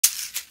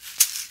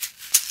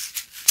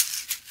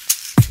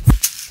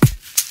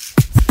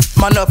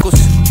my knuckles.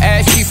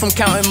 Ass sheet from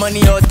counting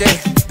money all day.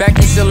 Back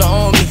and still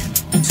on me.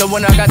 So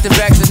when I got the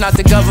vax, it's not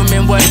the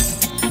government way.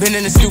 Been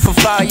in the stew for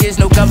 5 years,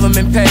 no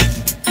government pay.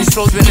 These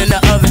flows been in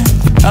the oven.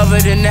 Other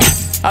than that,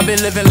 I've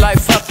been living life,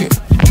 fuck it.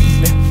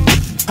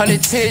 100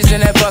 tears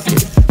in that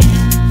bucket.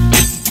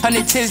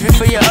 100 tears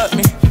before you up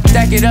me.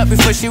 Stack it up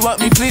before she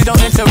want me, please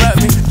don't interrupt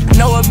me.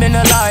 Know I've been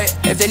a liar,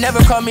 if they never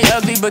call me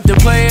ugly, but the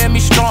player in me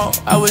strong.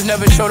 I was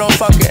never sure, don't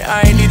fuck it,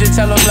 I ain't need to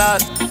tell them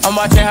lies. I'm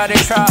watching how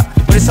they try,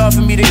 but it's hard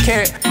for me to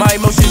care. My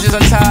emotions is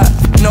untied,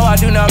 no I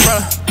do not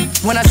run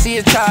when I see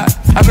a tide.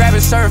 I grab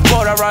a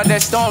surfboard, I ride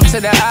that storm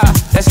to the eye.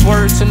 That's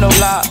word to no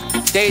lie,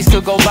 days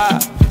could go by.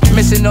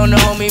 Missing on the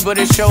homie, but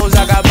it shows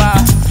I got by.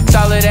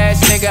 Solid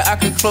ass nigga, I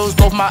could close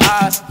both my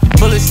eyes.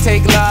 Bullets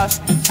take lives,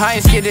 I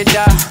ain't scared to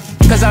die.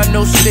 Cause I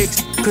know sticks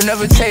could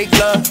never take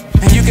love.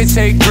 And you can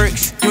take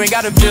bricks, you ain't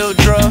gotta build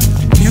drugs.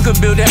 You could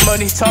build that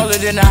money taller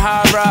than a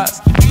high rise.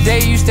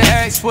 They used to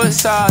ask what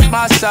size,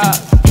 my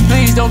size.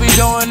 Please don't be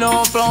going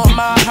on, blowing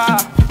my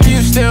high. You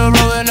still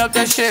rolling up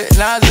that shit,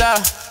 Naza.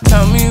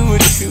 Tell me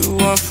what you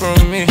want from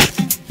me.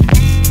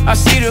 I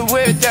see the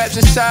weird daps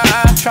inside,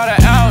 I try to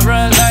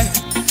outrun life.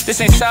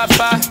 This ain't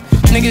sci-fi,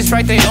 niggas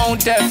write their own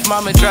death.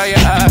 Mama, dry your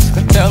eyes,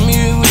 tell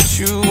me what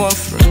you want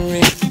from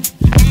me.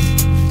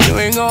 You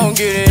ain't gon'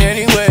 get it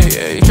anyway,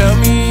 yeah. Tell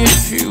me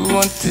if you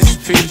want this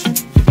piece,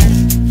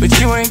 but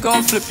you ain't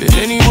gon' flip it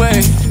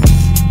anyway.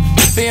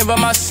 Being by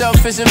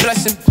myself is a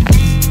blessing.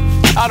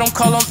 I don't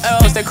call them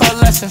L's, they call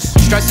lessons.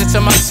 Stressing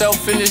to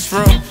myself in this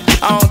room.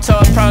 I don't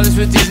talk problems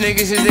with these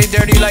niggas cause they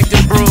dirty like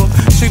the broom.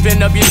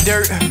 Sweeping up your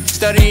dirt,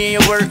 studying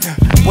your work,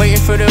 waiting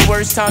for the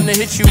worst time to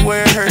hit you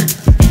where it hurt.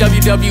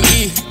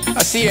 WWE,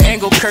 I see an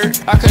angle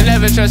Kurt. I could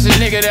never trust a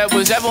nigga that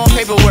was ever on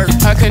paperwork.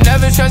 I could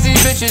never trust these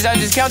bitches, I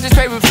just count this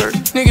paper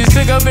first. Niggas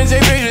click up and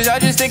take pictures, I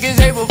just think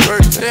it's April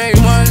 1st. Day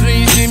ones when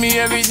you see me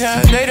every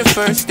time, they the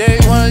first. Day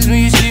ones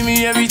when you see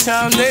me every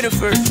time, they the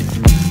first.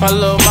 My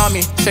little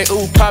mommy say,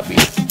 ooh, poppy.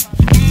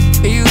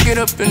 Here you get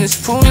up in this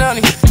pool,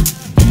 nanny.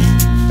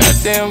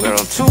 Goddamn girl,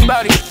 I'm too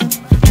body.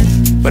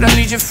 But I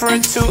need your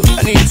friend too,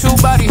 I need 2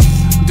 bodies.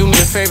 Do me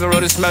a favor,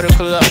 roll this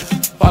medical up,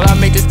 while I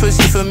make this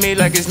pussy for me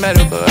like it's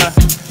medical.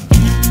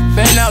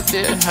 Been out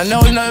there, I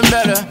know it's nothing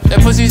better. That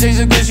pussy tastes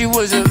so good, she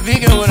was a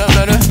vegan when I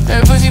met her.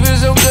 That pussy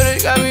feels so good,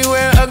 it got me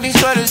wearing ugly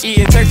sweaters.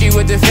 Eating turkey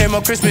with the fam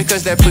on Christmas,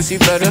 cause that pussy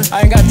better.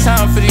 I ain't got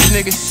time for these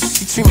niggas,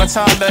 she treat my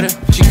time better.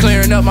 She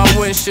clearing up my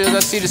windshield, I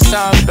see the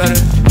signs better.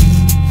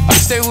 I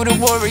stay with a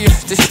warrior,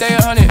 to stay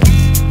 100.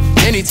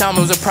 Anytime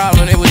it was a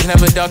problem, it was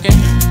never ducking.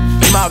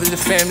 The mob is the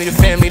family,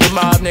 the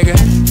mob, nigga.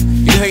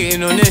 You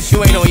hating on this, you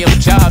ain't on your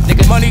job,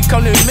 nigga. Money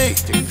come to me,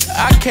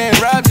 I can't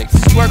rob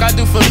niggas. Work I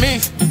do for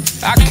me,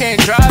 I can't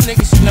drive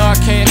niggas. No, I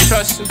can't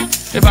trust them,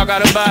 if I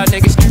gotta buy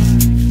niggas.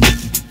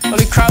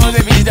 Only cry when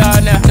babies die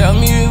now. Tell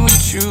me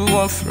what you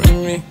want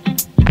from me.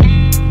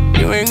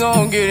 You ain't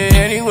gon' get it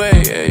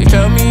anyway, yeah.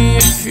 Tell me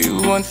if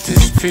you want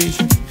this piece,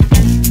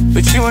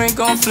 but you ain't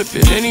gon' flip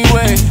it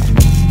anyway.